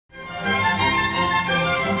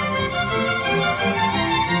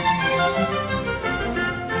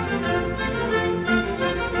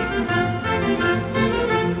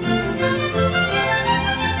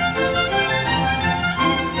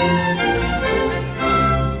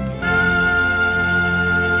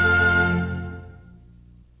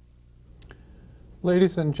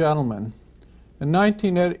Ladies and gentlemen, in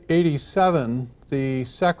 1987, the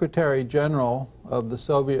Secretary General of the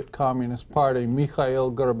Soviet Communist Party,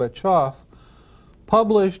 Mikhail Gorbachev,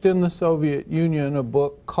 published in the Soviet Union a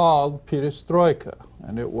book called Perestroika,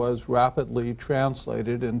 and it was rapidly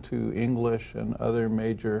translated into English and other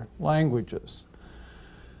major languages.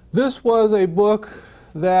 This was a book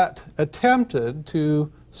that attempted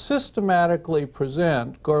to systematically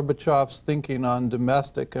present Gorbachev's thinking on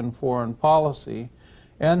domestic and foreign policy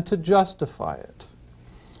and to justify it.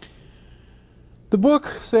 The book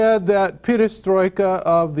said that perestroika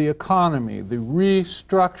of the economy, the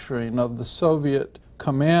restructuring of the Soviet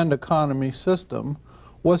command economy system,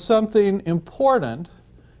 was something important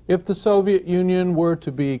if the Soviet Union were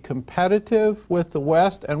to be competitive with the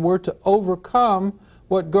West and were to overcome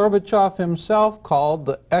what Gorbachev himself called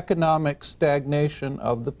the economic stagnation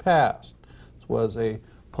of the past. This was a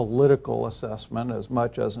political assessment as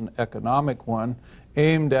much as an economic one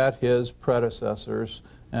aimed at his predecessors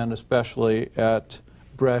and especially at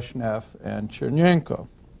Brezhnev and Chernenko.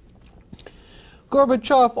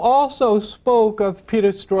 Gorbachev also spoke of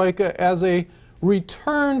perestroika as a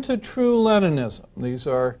return to true Leninism. These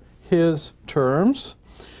are his terms,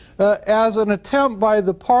 as an attempt by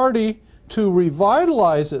the party to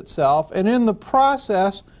revitalize itself and in the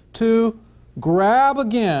process to grab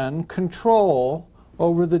again control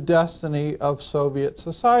over the destiny of Soviet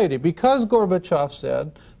society. Because Gorbachev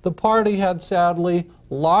said the party had sadly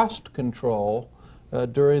lost control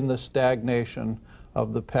during the stagnation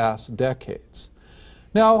of the past decades.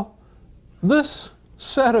 Now, this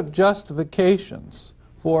set of justifications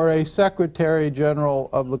for a Secretary General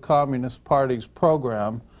of the Communist Party's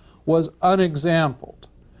program was unexampled.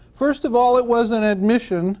 First of all, it was an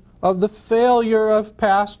admission of the failure of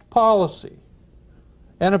past policy,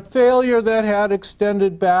 and a failure that had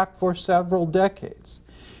extended back for several decades.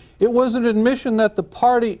 It was an admission that the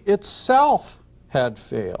party itself had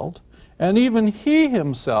failed, and even he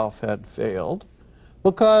himself had failed,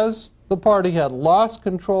 because the party had lost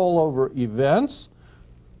control over events,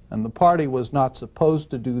 and the party was not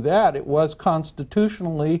supposed to do that. It was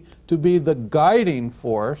constitutionally to be the guiding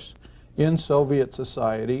force in Soviet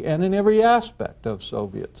society and in every aspect of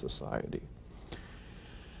Soviet society.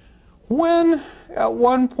 When, at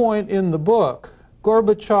one point in the book,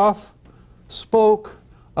 Gorbachev spoke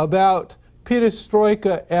about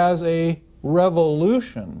perestroika as a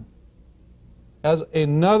revolution, as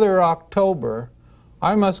another October,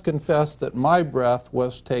 I must confess that my breath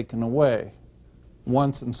was taken away.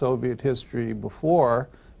 Once in Soviet history before,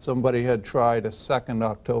 somebody had tried a second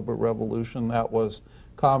October revolution. That was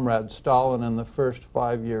Comrade Stalin in the first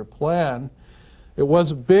five-year plan. It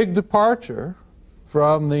was a big departure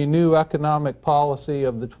from the new economic policy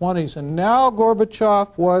of the 20s, and now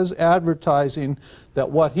Gorbachev was advertising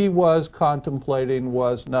that what he was contemplating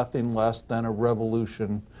was nothing less than a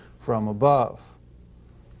revolution from above.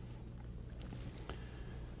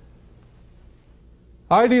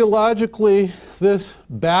 Ideologically, this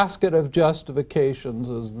basket of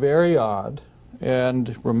justifications is very odd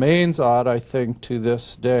and remains odd, I think, to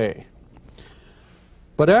this day.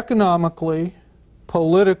 But economically,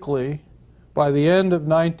 politically, by the end of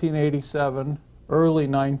 1987, early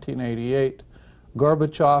 1988,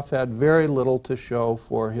 Gorbachev had very little to show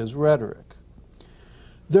for his rhetoric.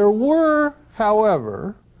 There were,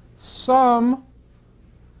 however, some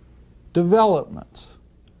developments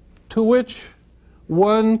to which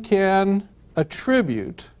one can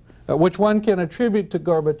attribute to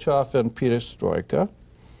Gorbachev and perestroika.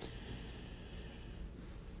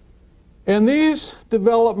 And these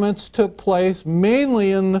developments took place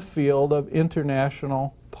mainly in the field of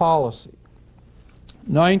international policy.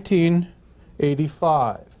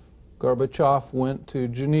 1985, Gorbachev went to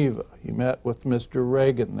Geneva. He met with Mr.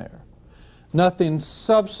 Reagan there. Nothing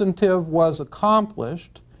substantive was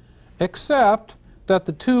accomplished, except that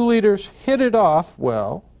the two leaders hit it off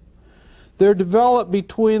well. There developed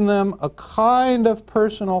between them a kind of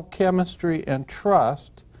personal chemistry and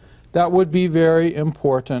trust that would be very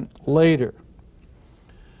important later.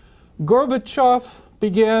 Gorbachev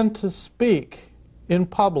began to speak in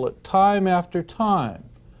public time after time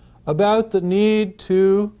about the need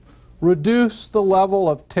to reduce the level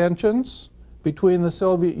of tensions between the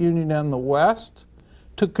Soviet Union and the West,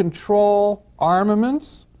 to control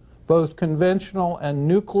armaments, both conventional and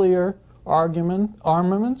nuclear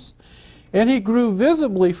armaments. And he grew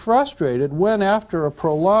visibly frustrated when, after a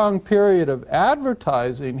prolonged period of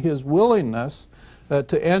advertising his willingness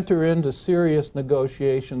to enter into serious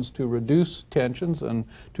negotiations to reduce tensions and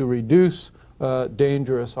to reduce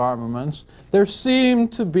dangerous armaments, there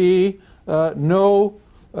seemed to be no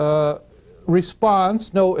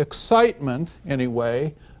response, no excitement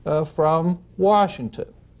anyway, from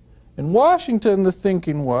Washington. In Washington, the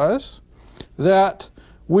thinking was that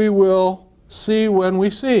we will see when we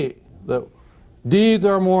see. That deeds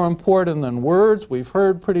are more important than words. We've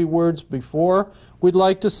heard pretty words before. We'd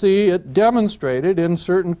like to see it demonstrated in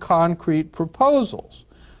certain concrete proposals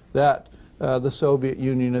that the Soviet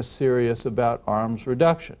Union is serious about arms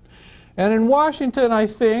reduction. And in Washington, I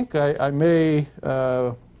think, I may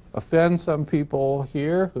offend some people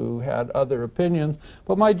here who had other opinions,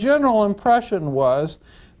 but my general impression was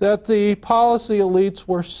that the policy elites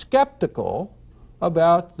were skeptical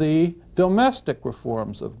about the domestic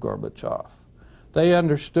reforms of Gorbachev. They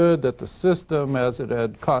understood that the system as it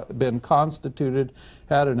had been constituted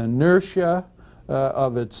had an inertia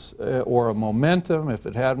of its, or a momentum, if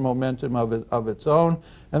it had momentum of its own,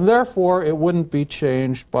 and therefore it wouldn't be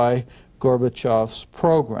changed by Gorbachev's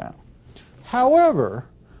program. However,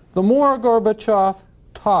 the more Gorbachev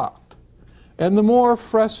talked, and the more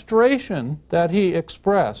frustration that he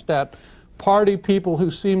expressed at party people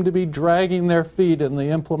who seemed to be dragging their feet in the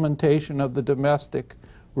implementation of the domestic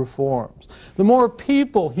reforms, the more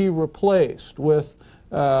people he replaced with,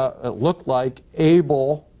 it looked like,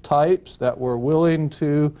 able types that were willing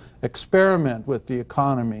to experiment with the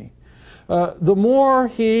economy, the more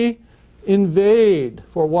he inveighed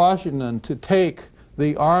for Washington to take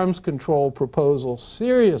the arms control proposal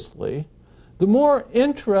seriously, the more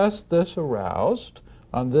interest this aroused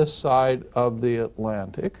on this side of the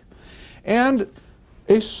Atlantic, and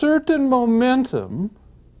a certain momentum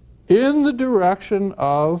in the direction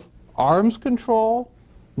of arms control,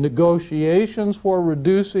 negotiations for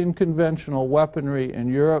reducing conventional weaponry in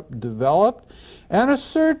Europe developed, and a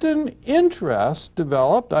certain interest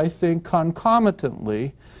developed, I think,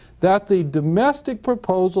 concomitantly, that the domestic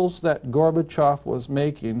proposals that Gorbachev was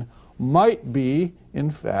making might be,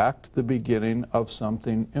 in fact, the beginning of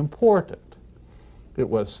something important. It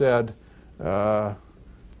was said,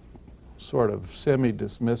 sort of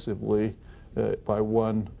semi-dismissively by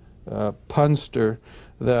one punster,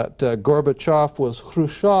 that Gorbachev was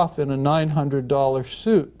Khrushchev in a $900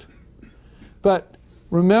 suit. But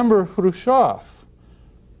remember Khrushchev.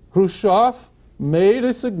 Khrushchev made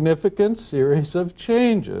a significant series of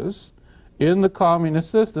changes in the communist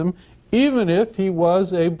system, even if he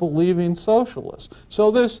was a believing socialist. So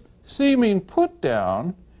this seeming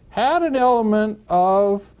put-down had an element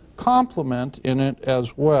of compliment in it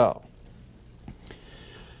as well.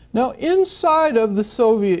 Now, inside of the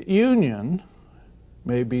Soviet Union,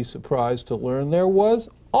 may be surprised to learn, there was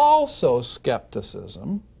also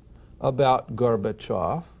skepticism about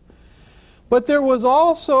Gorbachev. But there was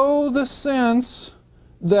also the sense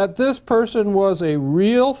that this person was a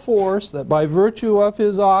real force, that by virtue of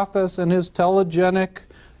his office and his telegenic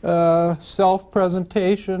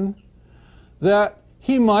self-presentation, that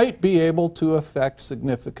he might be able to effect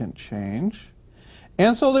significant change.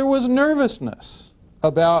 And so there was nervousness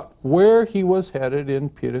about where he was headed in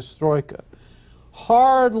perestroika.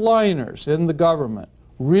 Hardliners in the government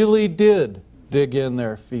really did dig in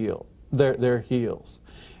their heels.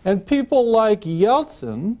 And people like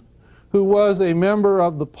Yeltsin, who was a member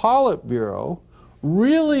of the Politburo,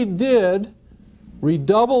 really did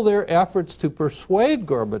redouble their efforts to persuade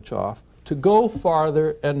Gorbachev to go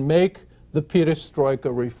farther and make the perestroika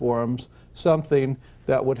reforms something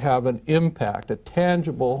that would have an impact, a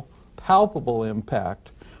tangible, palpable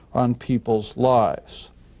impact on people's lives.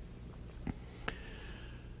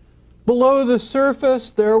 Below the surface,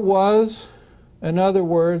 there was, in other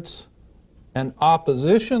words, an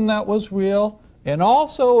opposition that was real, and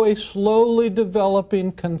also a slowly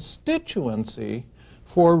developing constituency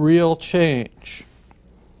for real change.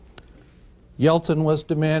 Yeltsin was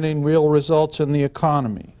demanding real results in the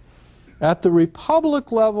economy. At the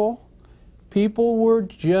republic level, people were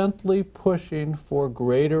gently pushing for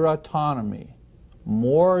greater autonomy,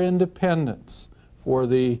 more independence for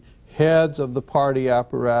the heads of the party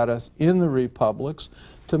apparatus in the republics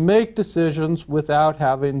to make decisions without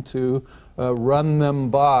having to run them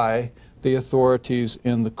by the authorities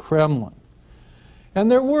in the Kremlin. And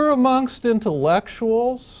there were amongst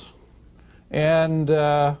intellectuals, and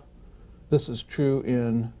this is true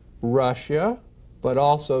in Russia, but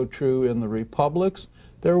also true in the republics,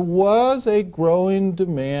 there was a growing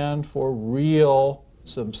demand for real,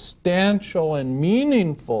 substantial, and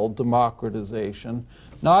meaningful democratization,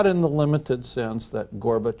 not in the limited sense that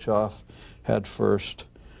Gorbachev had first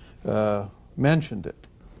mentioned it.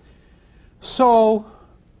 So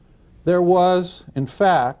there was, in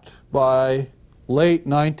fact, by late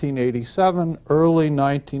 1987, early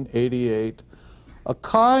 1988, a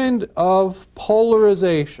kind of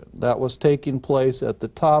polarization that was taking place at the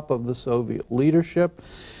top of the Soviet leadership.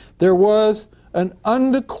 There was an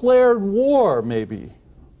undeclared war, maybe,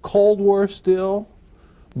 Cold War still,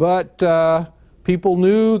 but people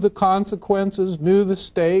knew the consequences, knew the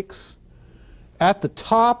stakes. At the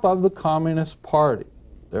top of the Communist Party,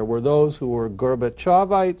 there were those who were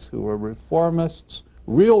Gorbachevites, who were reformists,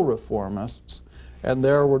 real reformists, and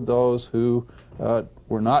there were those who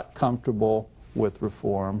were not comfortable with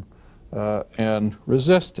reform and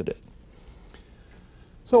resisted it.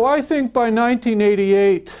 So I think by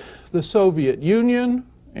 1988, the Soviet Union,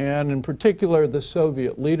 and in particular the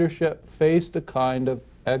Soviet leadership, faced a kind of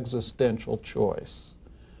existential choice.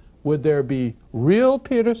 Would there be real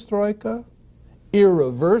perestroika,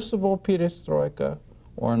 irreversible perestroika,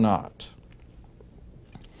 or not?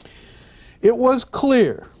 It was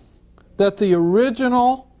clear that the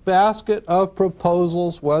original basket of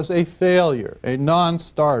proposals was a failure, a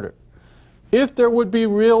non-starter. If there would be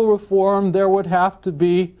real reform, there would have to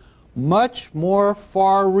be much more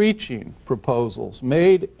far-reaching proposals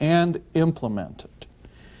made and implemented.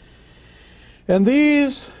 And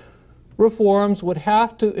these reforms would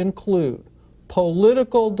have to include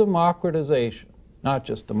political democratization, not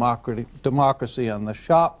just democracy on the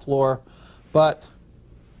shop floor, but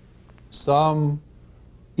some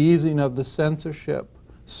easing of the censorship,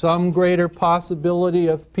 some greater possibility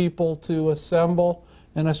of people to assemble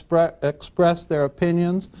and express their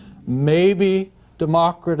opinions, maybe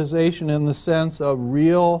democratization in the sense of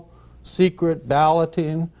real secret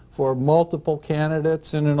balloting for multiple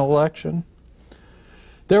candidates in an election.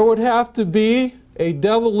 There would have to be a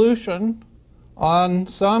devolution on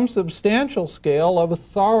some substantial scale of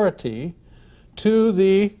authority to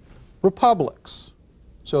the republics.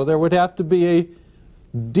 So there would have to be a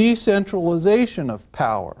decentralization of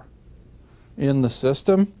power in the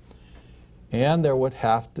system, and there would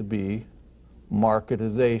have to be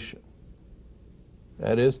marketization.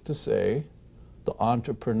 That is to say, the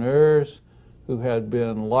entrepreneurs who had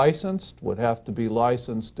been licensed would have to be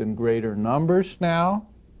licensed in greater numbers now.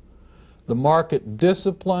 The market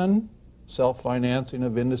discipline, self-financing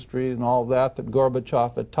of industry and all that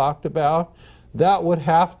Gorbachev had talked about, that would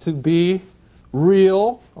have to be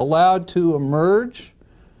real, allowed to emerge.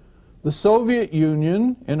 The Soviet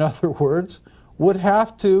Union, in other words, would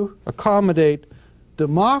have to accommodate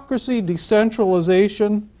democracy,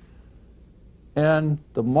 decentralization, and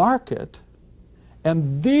the market.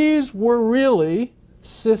 And these were really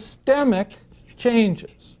systemic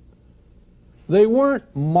changes. They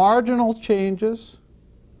weren't marginal changes,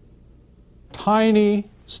 tiny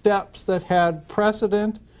steps that had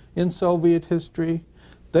precedent in Soviet history.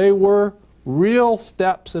 They were real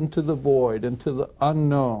steps into the void, into the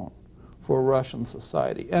unknown for Russian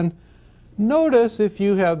society. And notice, if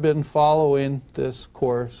you have been following this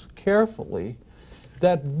course carefully,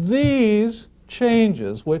 that these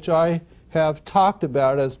changes, which I have talked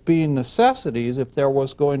about as being necessities if there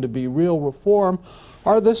was going to be real reform,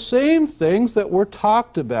 are the same things that were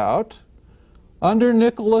talked about under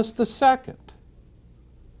Nicholas II.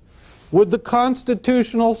 Would the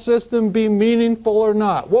constitutional system be meaningful or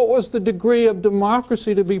not? What was the degree of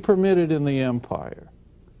democracy to be permitted in the empire?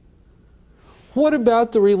 What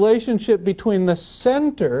about the relationship between the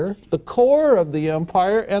center, the core of the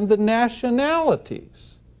empire, and the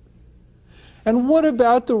nationalities? And what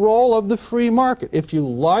about the role of the free market? If you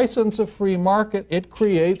license a free market, it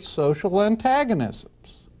creates social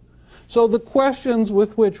antagonisms. So the questions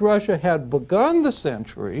with which Russia had begun the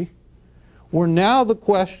century were now the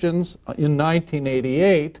questions in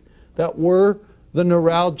 1988 that were the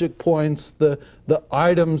neuralgic points, the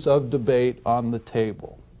items of debate on the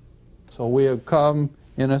table. So we have come,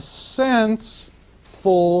 in a sense,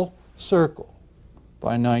 full circle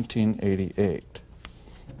by 1988.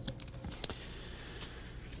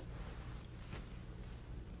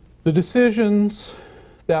 The decisions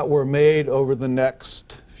that were made over the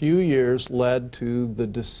next few years led to the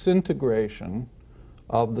disintegration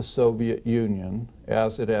of the Soviet Union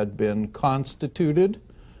as it had been constituted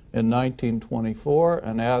in 1924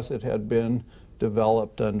 and as it had been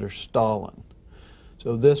developed under Stalin.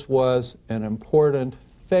 So this was an important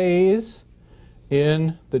phase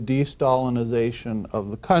in the de-Stalinization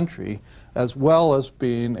of the country, as well as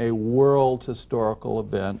being a world historical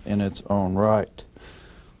event in its own right.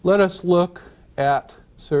 Let us look at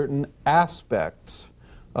certain aspects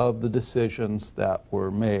of the decisions that were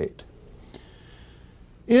made.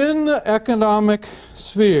 In the economic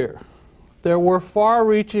sphere, there were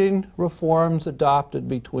far-reaching reforms adopted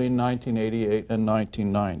between 1988 and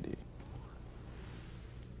 1990.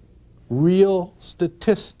 Real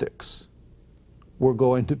statistics were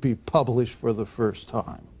going to be published for the first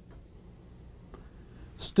time.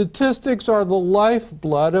 Statistics are the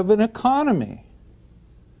lifeblood of an economy,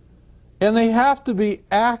 and they have to be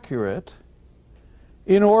accurate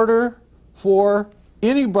in order for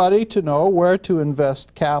anybody to know where to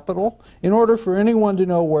invest capital, in order for anyone to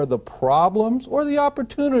know where the problems or the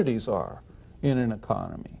opportunities are in an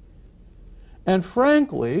economy. And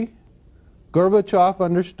frankly, Gorbachev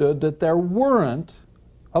understood that there weren't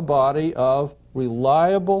a body of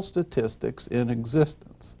reliable statistics in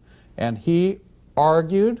existence. And he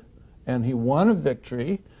argued, and he won a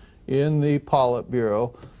victory in the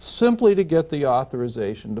Politburo simply to get the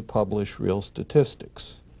authorization to publish real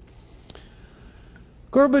statistics.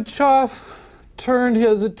 Gorbachev turned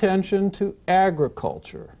his attention to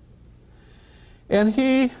agriculture, and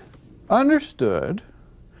he understood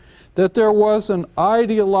that there was an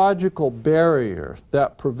ideological barrier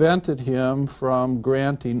that prevented him from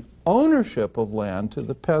granting ownership of land to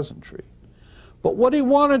the peasantry. But what he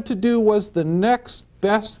wanted to do was the next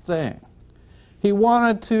best thing. He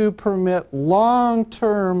wanted to permit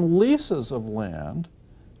long-term leases of land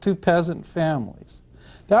to peasant families.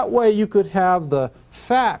 That way you could have the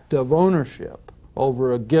fact of ownership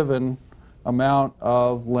over a given amount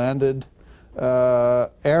of landed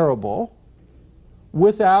arable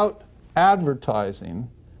without advertising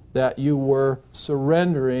that you were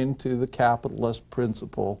surrendering to the capitalist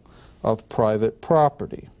principle of private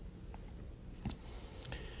property.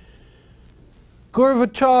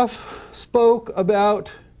 Gorbachev spoke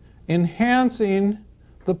about enhancing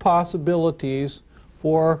the possibilities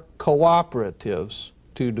for cooperatives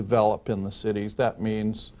to develop in the cities. That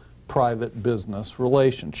means private business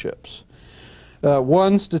relationships.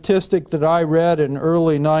 One statistic that I read in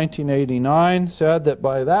early 1989 said that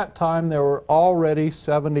by that time there were already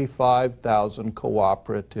 75,000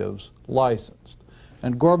 cooperatives licensed.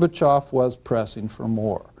 And Gorbachev was pressing for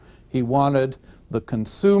more. He wanted the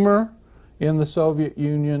consumer in the Soviet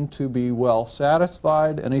Union to be well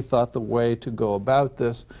satisfied, and he thought the way to go about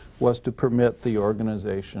this was to permit the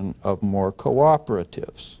organization of more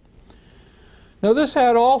cooperatives. Now, this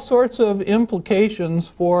had all sorts of implications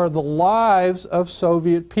for the lives of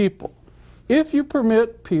Soviet people. If you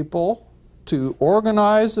permit people to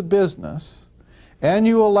organize a business and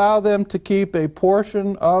you allow them to keep a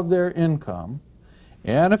portion of their income,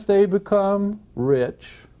 and if they become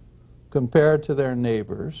rich compared to their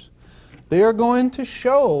neighbors, they are going to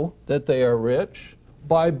show that they are rich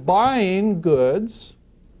by buying goods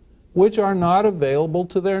which are not available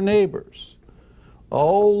to their neighbors.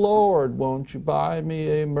 Oh Lord, won't you buy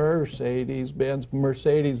me a Mercedes-Benz?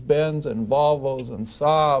 Mercedes-Benz and Volvos and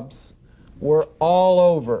Saabs were all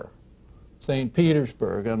over St.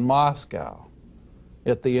 Petersburg and Moscow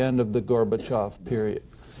at the end of the Gorbachev period.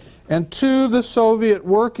 And to the Soviet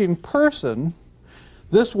working person,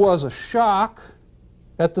 this was a shock.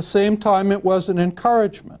 At the same time, it was an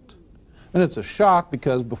encouragement. And it's a shock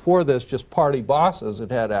because before this, just party bosses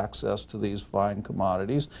had had access to these fine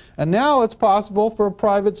commodities. And now it's possible for a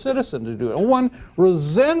private citizen to do it. And one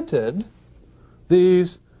resented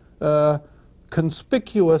these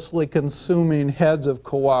conspicuously consuming heads of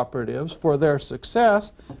cooperatives for their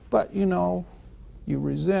success. But, you know, you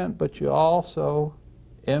resent, but you also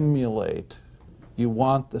emulate. You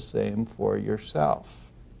want the same for yourself.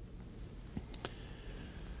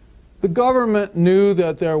 The government knew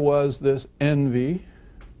that there was this envy,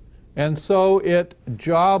 and so it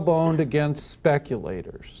jawboned against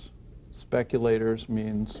speculators. Speculators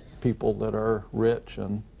means people that are rich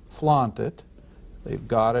and flaunt it. They've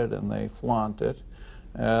got it and they flaunt it.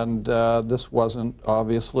 And this wasn't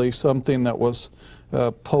obviously something that was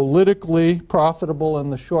politically profitable in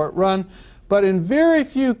the short run. But in very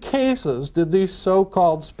few cases did these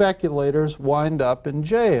so-called speculators wind up in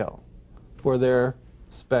jail for their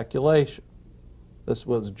speculation. This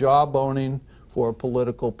was jawboning for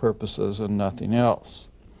political purposes and nothing else.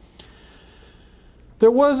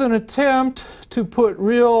 There was an attempt to put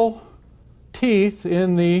real teeth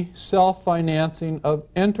in the self-financing of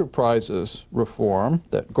enterprises reform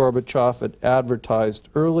that Gorbachev had advertised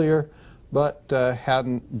earlier, but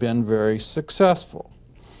hadn't been very successful.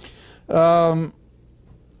 To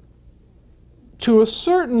a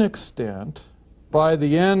certain extent, by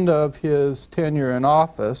the end of his tenure in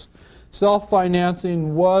office,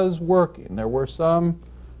 self-financing was working. There were some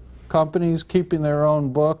companies keeping their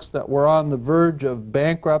own books that were on the verge of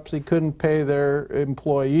bankruptcy, couldn't pay their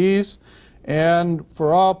employees, and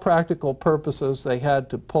for all practical purposes, they had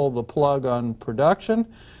to pull the plug on production.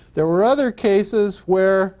 There were other cases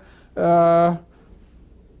where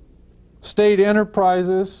state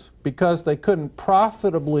enterprises, because they couldn't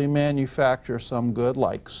profitably manufacture some good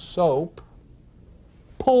like soap,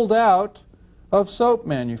 pulled out of soap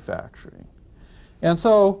manufacturing. And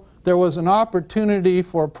so there was an opportunity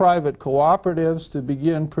for private cooperatives to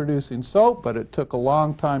begin producing soap, but it took a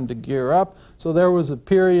long time to gear up. So there was a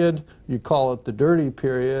period, you call it the dirty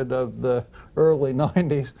period, of the early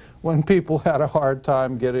 90s when people had a hard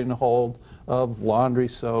time getting a hold of laundry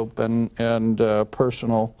soap and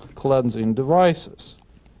personal cleansing devices.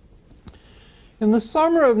 In the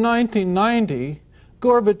summer of 1990,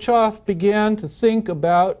 Gorbachev began to think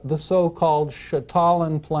about the so-called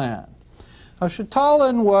Stalin Plan. Now,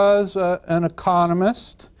 Stalin was an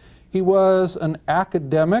economist. He was an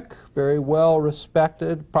academic, very well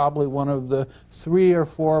respected, probably one of the 3 or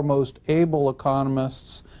 4 most able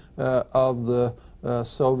economists of the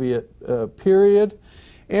Soviet period.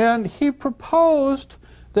 And he proposed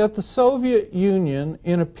that the Soviet Union,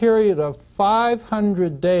 in a period of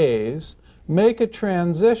 500 days, make a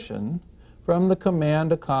transition from the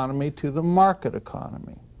command economy to the market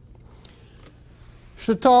economy.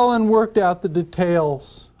 Stalin worked out the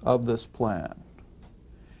details of this plan.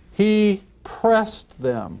 He pressed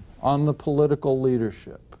them on the political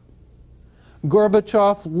leadership.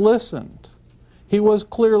 Gorbachev listened. He was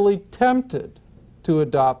clearly tempted to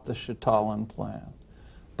adopt the Stalin Plan.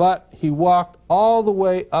 But he walked all the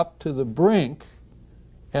way up to the brink,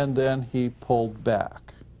 and then he pulled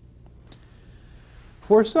back.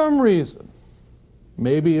 For some reason,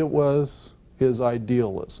 maybe it was his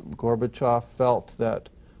idealism. Gorbachev felt that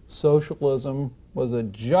socialism was a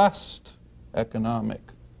just economic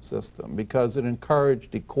system because it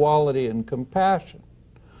encouraged equality and compassion.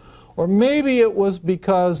 Or maybe it was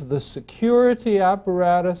because the security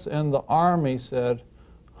apparatus and the army said,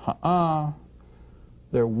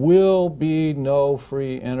 there will be no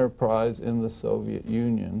free enterprise in the Soviet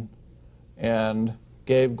Union, and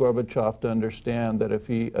gave Gorbachev to understand that if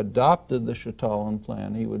he adopted the Stalin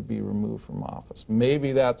Plan, he would be removed from office.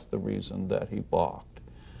 Maybe that's the reason that he balked.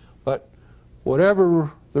 But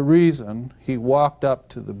whatever the reason, he walked up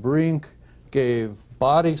to the brink, gave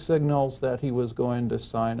body signals that he was going to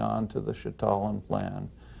sign on to the Stalin Plan,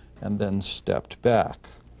 and then stepped back.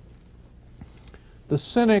 The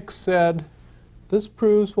cynics said, this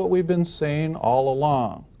proves what we've been saying all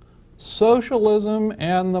along. Socialism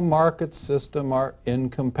and the market system are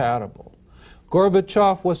incompatible.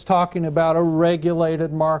 Gorbachev was talking about a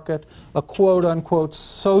regulated market, a quote-unquote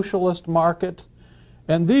socialist market,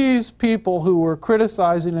 and these people who were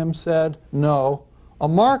criticizing him said, no, a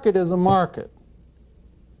market is a market.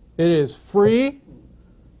 It is free,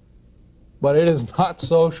 but it is not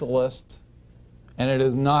socialist, and it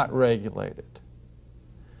is not regulated.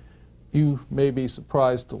 You may be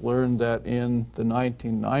surprised to learn that in the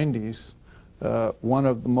 1990s, one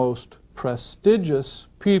of the most prestigious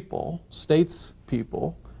people,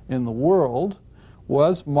 statespeople in the world,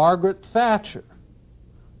 was Margaret Thatcher,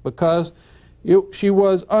 because she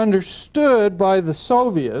was understood by the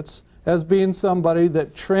Soviets as being somebody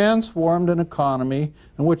that transformed an economy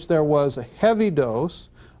in which there was a heavy dose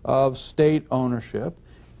of state ownership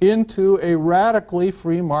into a radically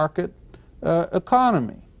free market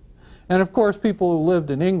economy. And of course, people who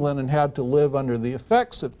lived in England and had to live under the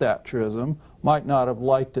effects of Thatcherism might not have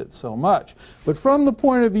liked it so much. But from the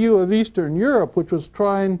point of view of Eastern Europe, which was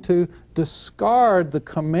trying to discard the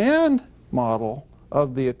command model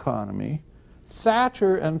of the economy,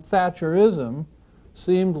 Thatcher and Thatcherism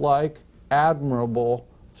seemed like admirable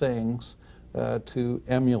things to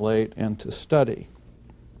emulate and to study.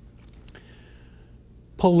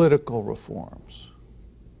 Political reforms.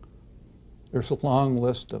 There's a long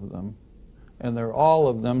list of them, and they're all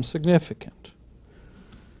of them significant.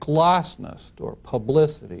 Glasnost, or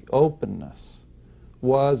publicity, openness,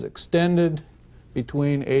 was extended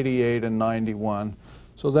between 88 and 91,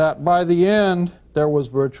 so that by the end there was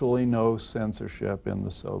virtually no censorship in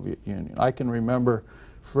the Soviet Union. I can remember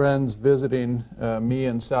friends visiting me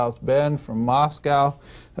in South Bend from Moscow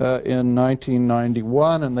in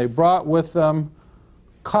 1991, and they brought with them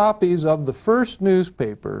copies of the first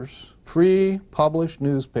newspapers, free published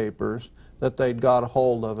newspapers, that they'd got a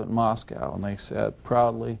hold of in Moscow. And they said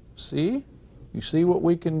proudly, see? You see what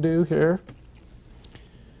we can do here?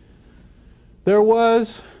 There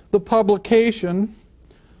was the publication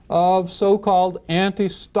of so-called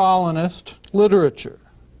anti-Stalinist literature.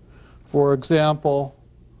 For example,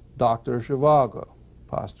 Dr. Zhivago,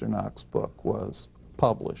 Pasternak's book, was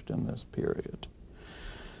published in this period.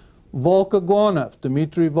 Volkogonov,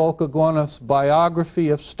 Dmitry Volkogonov's biography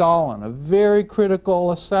of Stalin, a very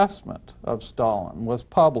critical assessment of Stalin, was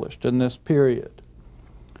published in this period.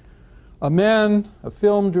 A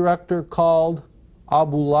film director called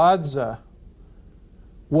Abuladze,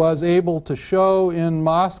 was able to show in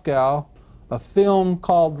Moscow a film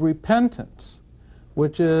called Repentance,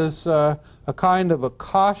 which is a kind of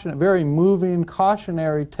a very moving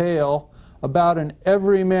cautionary tale about an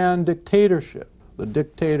everyman dictatorship. The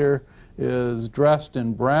dictator is dressed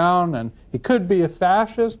in brown, and he could be a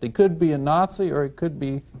fascist, he could be a Nazi, or he could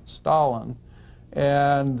be Stalin.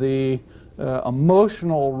 And the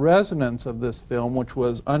emotional resonance of this film, which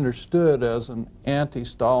was understood as an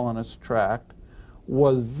anti-Stalinist tract,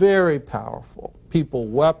 was very powerful. People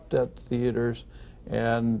wept at theaters,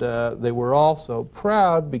 and they were also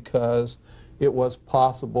proud because it was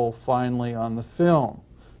possible finally on the film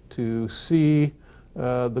to see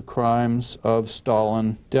the crimes of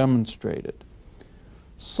Stalin demonstrated.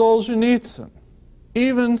 Solzhenitsyn,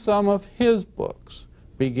 even some of his books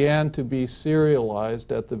began to be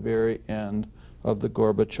serialized at the very end of the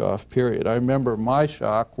Gorbachev period. I remember my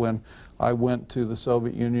shock when I went to the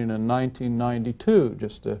Soviet Union in 1992,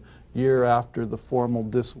 just a year after the formal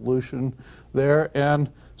dissolution there,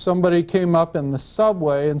 and somebody came up in the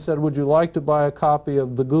subway and said, "Would you like to buy a copy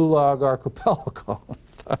of the Gulag Archipelago?"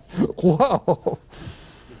 Whoa!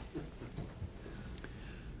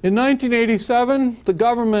 In 1987, the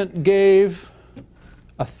government gave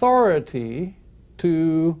authority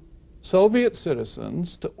to Soviet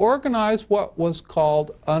citizens to organize what was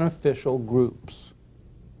called unofficial groups.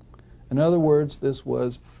 In other words, this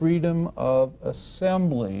was freedom of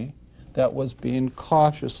assembly that was being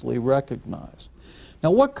cautiously recognized.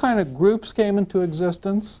 Now, what kind of groups came into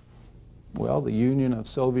existence? Well, the Union of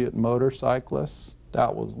Soviet Motorcyclists,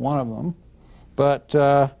 that was one of them. But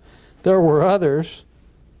there were others.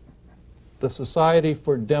 The Society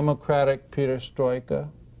for Democratic Perestroika,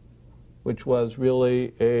 which was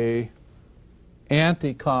really a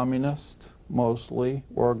anti-communist, mostly,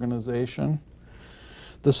 organization.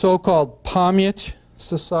 The so-called Pamyat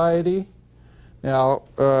Society. Now,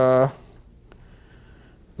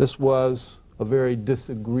 this was a very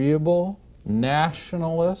disagreeable,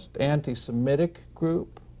 nationalist, anti-Semitic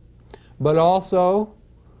group. But also,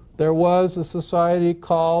 there was a society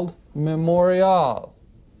called Memorial.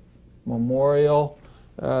 Memorial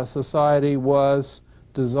Society was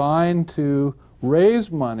designed to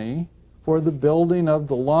raise money for the building of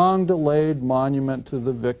the long-delayed monument to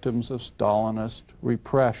the victims of Stalinist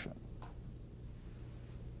repression.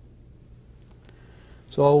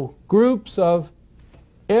 So groups of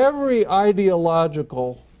every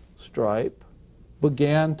ideological stripe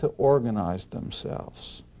began to organize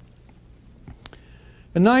themselves.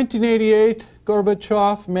 In 1988,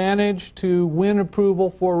 Gorbachev managed to win approval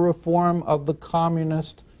for reform of the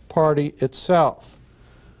Communist Party itself.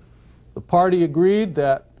 The party agreed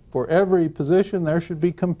that for every position there should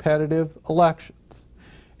be competitive elections.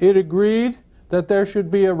 It agreed that there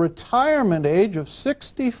should be a retirement age of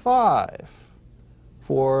 65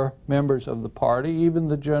 for members of the party, even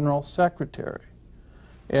the general secretary.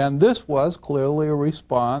 And this was clearly a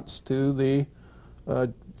response to the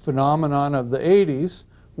phenomenon of the 80s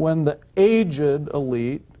when the aged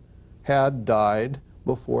elite had died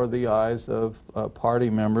before the eyes of party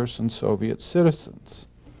members and Soviet citizens.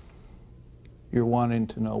 You're wanting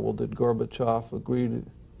to know, well, did Gorbachev agree to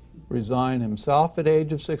resign himself at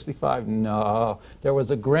age of 65? No. There was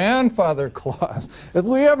a grandfather clause. If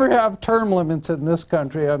we ever have term limits in this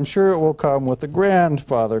country, I'm sure it will come with a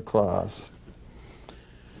grandfather clause.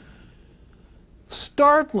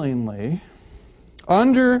 Startlingly,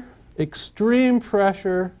 under extreme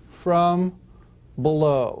pressure from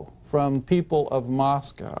below, from people of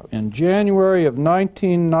Moscow, in January of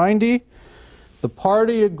 1990, the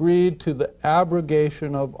party agreed to the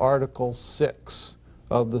abrogation of Article 6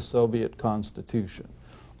 of the Soviet Constitution.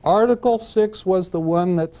 Article 6 was the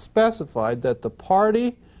one that specified that the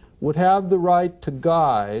party would have the right to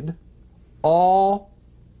guide all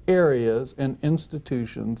areas and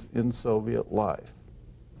institutions in Soviet life.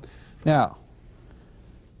 Now,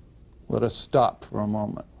 let us stop for a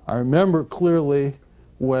moment. I remember clearly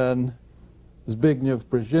when Zbigniew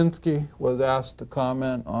Brzezinski was asked to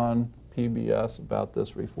comment on PBS about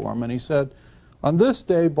this reform, and he said, on this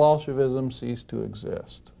day, Bolshevism ceased to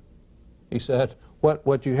exist. He said,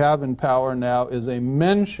 what you have in power now is a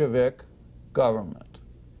Menshevik government.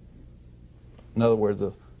 In other words,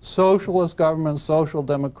 a socialist government, social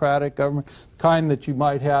democratic government, kind that you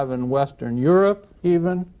might have in Western Europe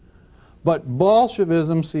even. But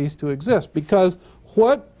Bolshevism ceased to exist because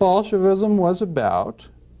what Bolshevism was about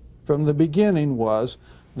from the beginning was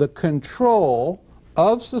the control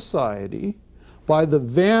of society by the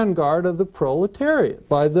vanguard of the proletariat,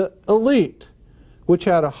 by the elite, which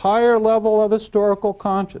had a higher level of historical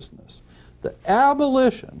consciousness. The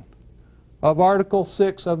abolition of Article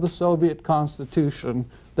 6 of the Soviet Constitution,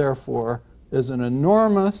 therefore, is an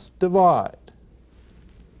enormous divide.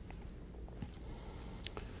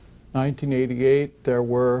 1988, there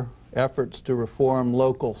were efforts to reform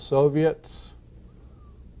local Soviets.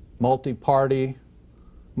 Multi-party,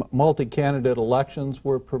 multi-candidate elections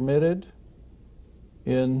were permitted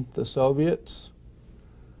in the Soviets.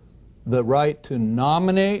 The right to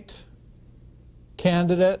nominate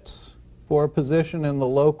candidates for a position in the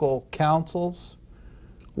local councils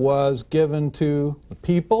was given to the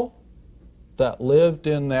people that lived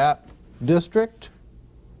in that district.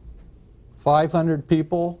 500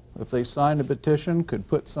 people, if they signed a petition, could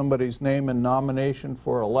put somebody's name in nomination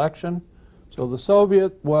for election. So the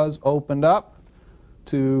Soviet was opened up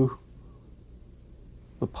to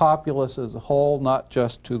the populace as a whole, not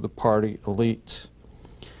just to the party elites.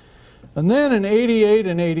 And then in 88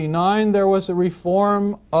 and 89, there was a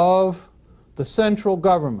reform of the central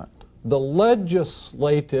government, the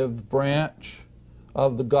legislative branch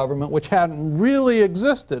of the government, which hadn't really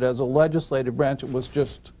existed as a legislative branch. It was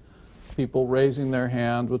just people raising their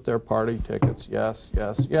hand with their party tickets, yes,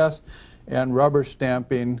 yes, yes, and rubber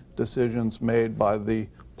stamping decisions made by the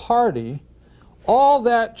party. All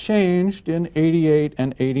that changed in 88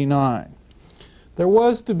 and 89. There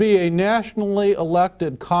was to be a nationally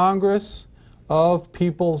elected Congress of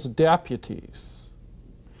People's Deputies.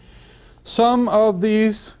 Some of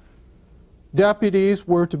these deputies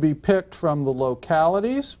were to be picked from the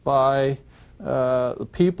localities by the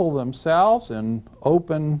people themselves in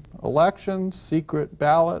open elections, secret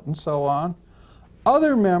ballot, and so on.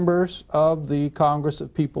 Other members of the Congress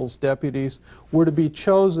of People's Deputies were to be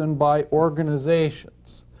chosen by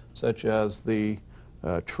organizations, such as the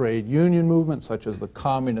trade union movement, such as the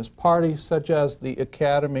Communist Party, such as the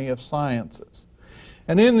Academy of Sciences.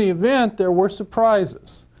 And in the event, there were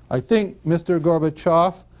surprises. I think Mr.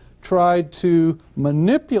 Gorbachev tried to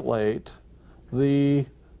manipulate the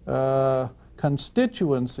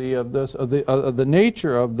constituency of this, the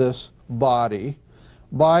nature of this body,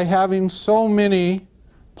 by having so many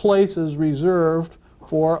places reserved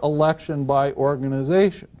for election by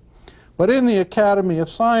organization. But in the Academy of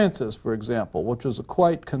Sciences, for example, which was a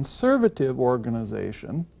quite conservative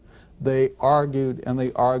organization, they argued and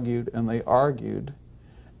they argued and they argued,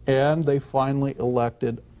 and they finally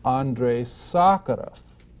elected Andrei Sakharov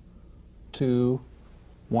to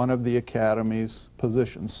one of the Academy's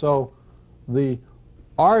positions. So the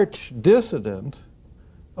arch dissident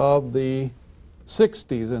of the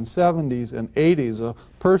 60s and 70s and 80s, a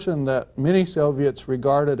person that many Soviets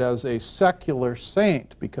regarded as a secular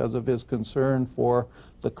saint because of his concern for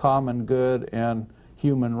the common good and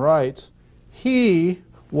human rights, he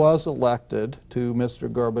was elected, to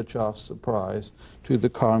Mr. Gorbachev's surprise, to the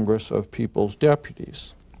Congress of People's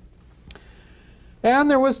Deputies.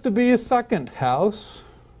 And there was to be a second house,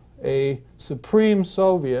 a Supreme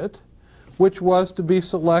Soviet, which was to be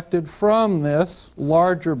selected from this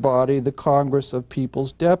larger body, the Congress of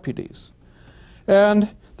People's Deputies.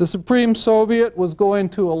 And the Supreme Soviet was going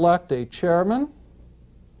to elect a chairman.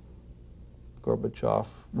 Gorbachev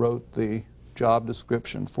wrote the job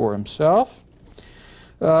description for himself.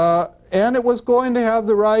 And it was going to have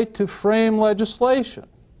the right to frame legislation.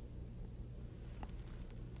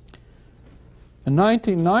 In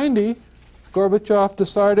 1990, Gorbachev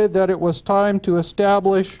decided that it was time to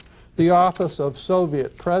establish the office of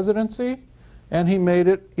Soviet presidency, and he made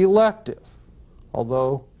it elective,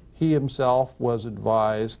 although he himself was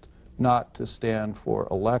advised not to stand for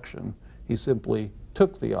election. He simply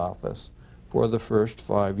took the office for the first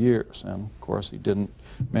 5 years, and of course he didn't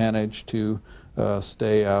manage to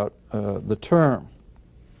stay out the term.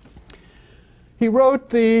 He wrote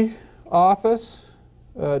the office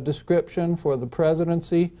description for the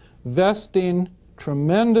presidency, vesting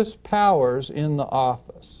tremendous powers in the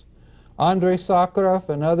office. Andrei Sakharov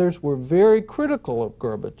and others were very critical of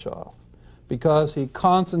Gorbachev because he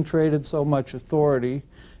concentrated so much authority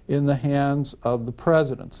in the hands of the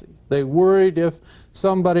presidency. They worried if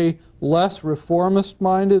somebody less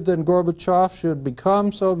reformist-minded than Gorbachev should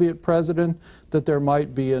become Soviet president, that there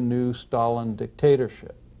might be a new Stalin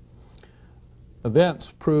dictatorship.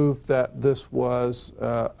 Events proved that this was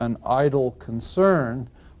an idle concern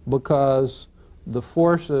because the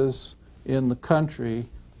forces in the country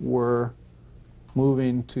were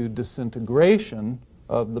moving to disintegration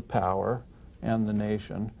of the power and the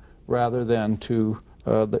nation rather than to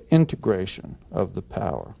the integration of the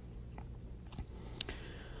power.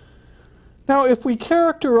 Now, if we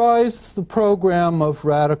characterize the program of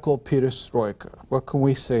radical perestroika, what can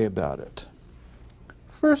we say about it?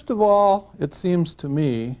 First of all, it seems to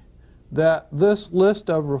me that this list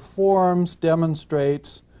of reforms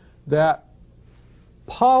demonstrates that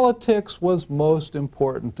politics was most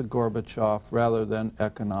important to Gorbachev rather than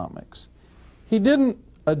economics. He didn't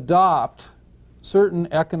adopt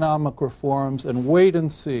certain economic reforms and wait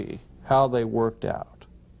and see how they worked out.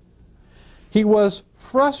 He was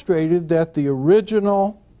frustrated that the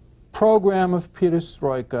original program of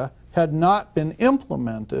perestroika had not been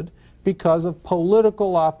implemented because of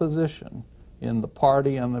political opposition in the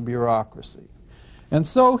party and the bureaucracy. And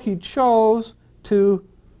so he chose to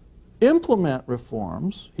implement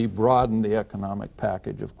reforms. He broadened the economic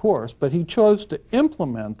package, of course, but he chose to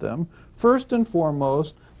implement them first and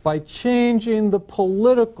foremost by changing the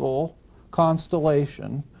political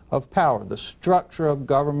constellation of power, the structure of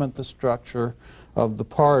government, the structure of the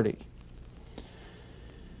party.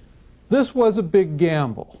 This was a big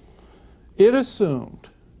gamble. It assumed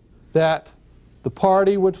that the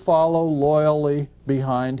party would follow loyally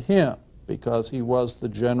behind him because he was the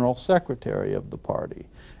general secretary of the party.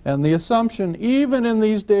 And the assumption, even in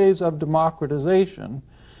these days of democratization,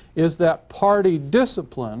 is that party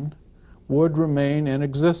discipline would remain in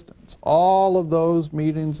existence. All of those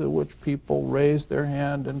meetings at which people raised their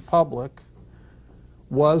hand in public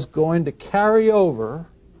was going to carry over,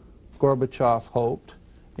 Gorbachev hoped,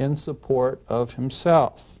 in support of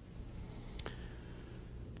himself.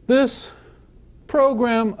 This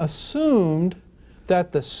program assumed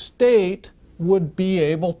that the state would be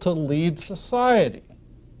able to lead society.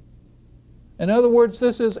 In other words,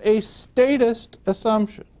 this is a statist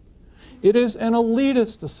assumption. It is an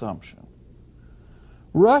elitist assumption.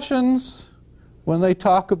 Russians, when they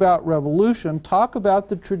talk about revolution, talk about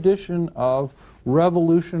the tradition of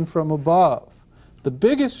revolution from above. The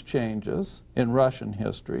biggest changes in Russian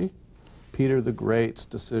history, Peter the Great's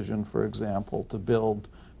decision, for example, to build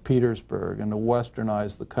Petersburg and to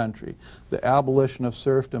westernize the country, the abolition of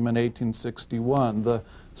serfdom in 1861, the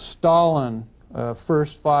Stalin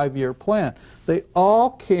first 5-year plan, they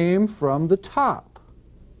all came from the top.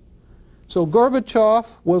 So Gorbachev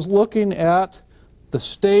was looking at the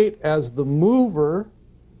state as the mover,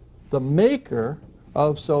 the maker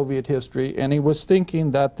of Soviet history, and he was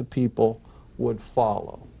thinking that the people would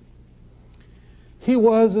follow. He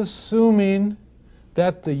was assuming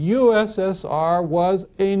that the USSR was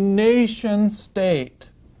a nation state,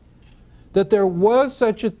 that there was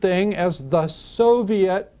such a thing as the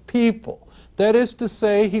Soviet people. That is to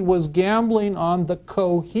say, he was gambling on the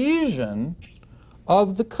cohesion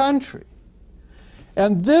of the country.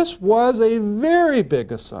 And this was a very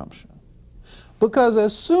big assumption, because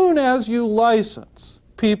as soon as you license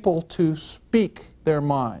people to speak their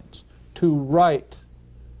minds, to write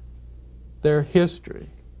their history,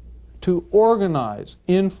 to organize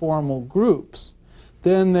informal groups,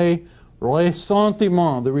 then the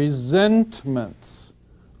ressentiments, the resentments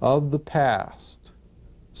of the past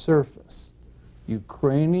surface.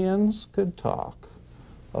 Ukrainians could talk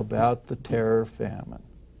about the terror famine.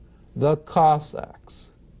 The Cossacks,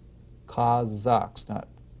 not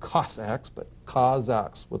Cossacks, but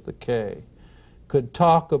Cossacks with a K, could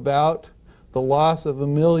talk about the loss of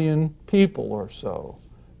 1 million people or so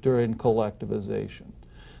during collectivization.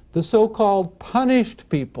 The so-called punished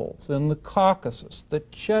peoples in the Caucasus, the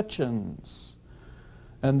Chechens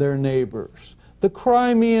and their neighbors, the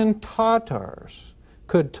Crimean Tatars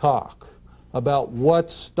could talk about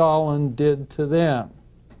what Stalin did to them.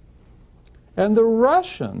 And the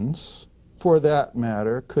Russians, for that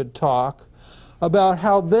matter, could talk about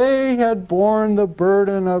how they had borne the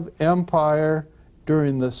burden of empire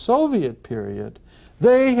during the Soviet period.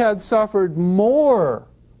 They had suffered more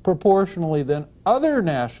proportionally than other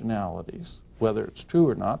nationalities, whether it's true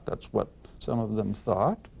or not, that's what some of them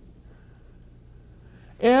thought.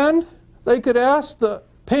 And they could ask the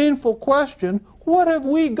painful question, what have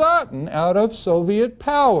we gotten out of Soviet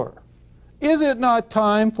power? Is it not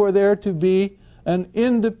time for there to be an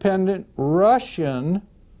independent Russian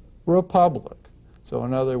republic? So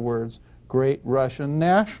in other words, great Russian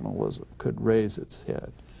nationalism could raise its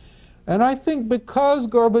head. And I think because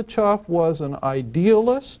Gorbachev was an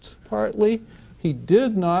idealist, partly, he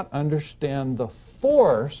did not understand the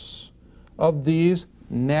force of these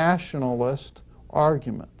nationalist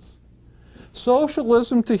arguments.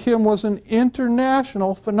 Socialism to him was an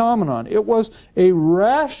international phenomenon. It was a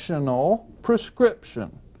rational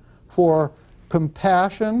prescription for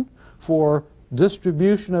compassion, for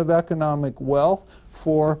distribution of economic wealth,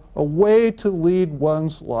 for a way to lead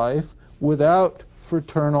one's life without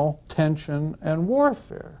fraternal tension and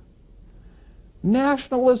warfare.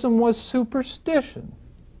 Nationalism was superstition.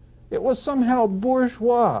 It was somehow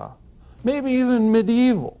bourgeois, maybe even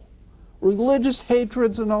medieval. Religious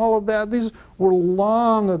hatreds and all of that, these were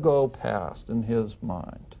long ago past in his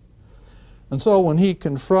mind. And so when he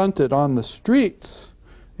confronted on the streets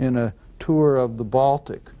in a tour of the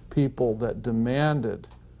Baltic people that demanded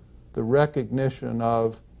the recognition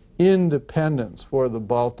of independence for the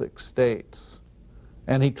Baltic states.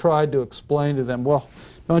 And he tried to explain to them, well,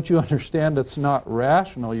 don't you understand it's not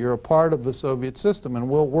rational? You're a part of the Soviet system and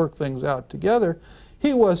we'll work things out together.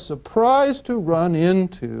 He was surprised to run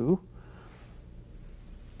into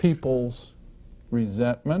people's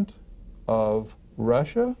resentment of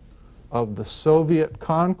Russia, of the Soviet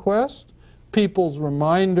conquest, people's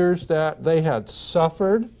reminders that they had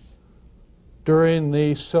suffered during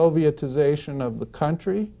the Sovietization of the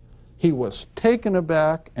country. He was taken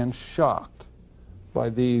aback and shocked by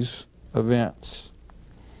these events.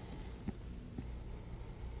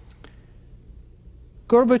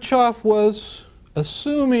 Gorbachev was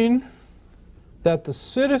assuming that the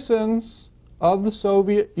citizens of the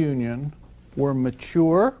Soviet Union were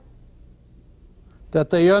mature, that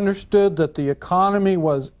they understood that the economy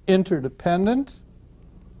was interdependent,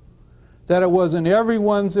 that it was in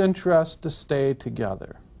everyone's interest to stay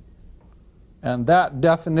together. And that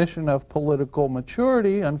definition of political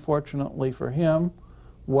maturity, unfortunately for him,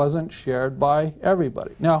 wasn't shared by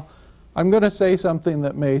everybody. Now, I'm going to say something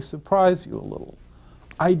that may surprise you a little.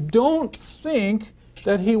 I don't think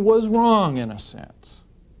that he was wrong in a sense.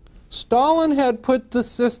 Stalin had put the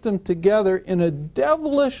system together in a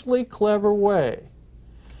devilishly clever way.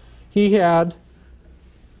 He had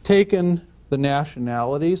taken the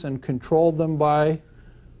nationalities and controlled them by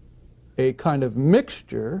a kind of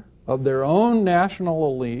mixture of their own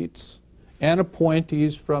national elites and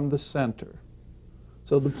appointees from the center.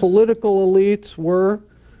 So the political elites were,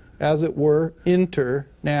 as it were,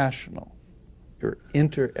 international or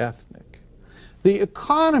interethnic. The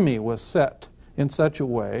economy was set in such a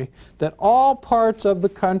way that all parts of the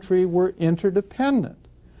country were interdependent.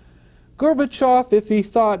 Gorbachev, if he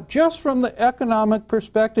thought just from the economic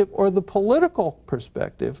perspective or the political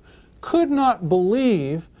perspective, could not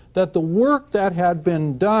believe that the work that had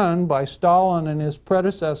been done by Stalin and his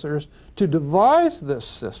predecessors to devise this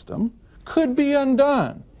system could be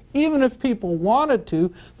undone. Even if people wanted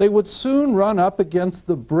to, they would soon run up against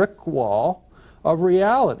the brick wall of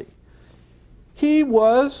reality. He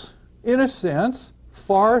was, in a sense,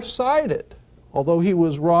 far-sighted, although he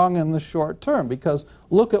was wrong in the short term, because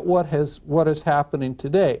look at what is happening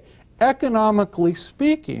today. Economically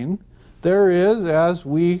speaking, there is, as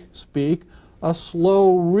we speak, a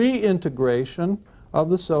slow reintegration of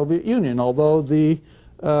the Soviet Union, although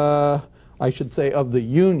I should say of the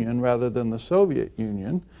Union rather than the Soviet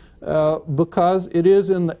Union, because it is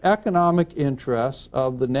in the economic interests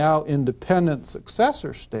of the now independent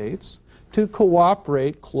successor states to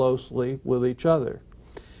cooperate closely with each other.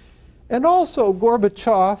 And also,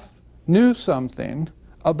 Gorbachev knew something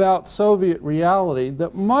about Soviet reality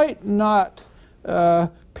that might not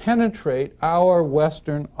penetrate our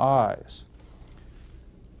Western eyes.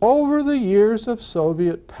 Over the years of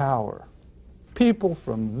Soviet power, people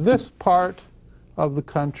from this part of the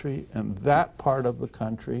country and that part of the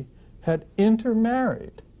country had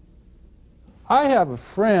intermarried. I have a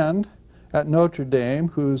friend at Notre Dame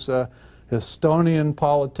who's a Estonian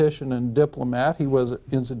politician and diplomat. He was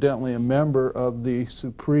incidentally a member of the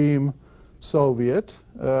Supreme Soviet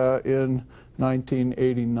in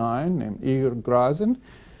 1989, named Igor Grazin.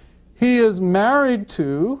 He is married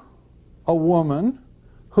to a woman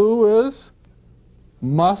who is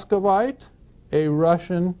Muscovite, a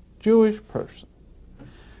Russian Jewish person.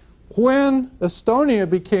 When Estonia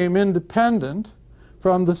became independent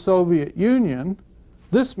from the Soviet Union,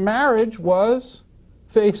 this marriage was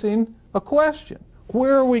facing a question.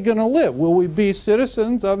 Where are we going to live? Will we be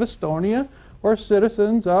citizens of Estonia or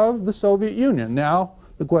citizens of the Soviet Union? Now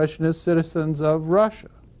the question is citizens of Russia.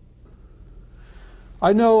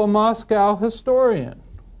 I know a Moscow historian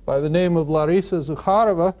by the name of Larisa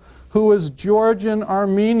Zakharova who is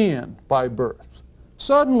Georgian-Armenian by birth.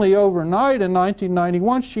 Suddenly, overnight in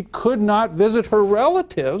 1991, she could not visit her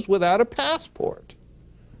relatives without a passport.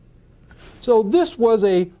 So this was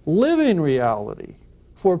a living reality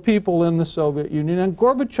for people in the Soviet Union, and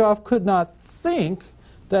Gorbachev could not think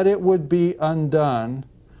that it would be undone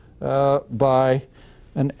by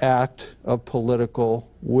an act of political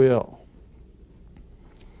will.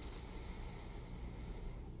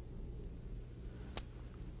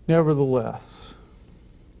 Nevertheless,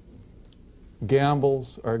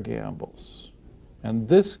 gambles are gambles. And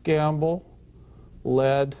this gamble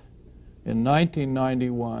led in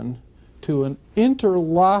 1991 to an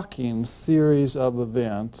interlocking series of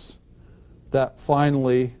events that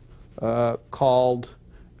finally called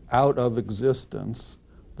out of existence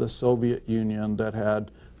the Soviet Union that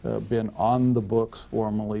had been on the books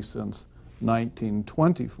formally since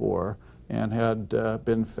 1924 and had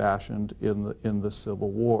been fashioned in the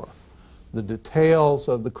Civil War. The details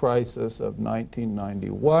of the crisis of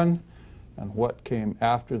 1991 and what came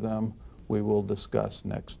after them we will discuss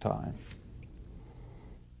next time.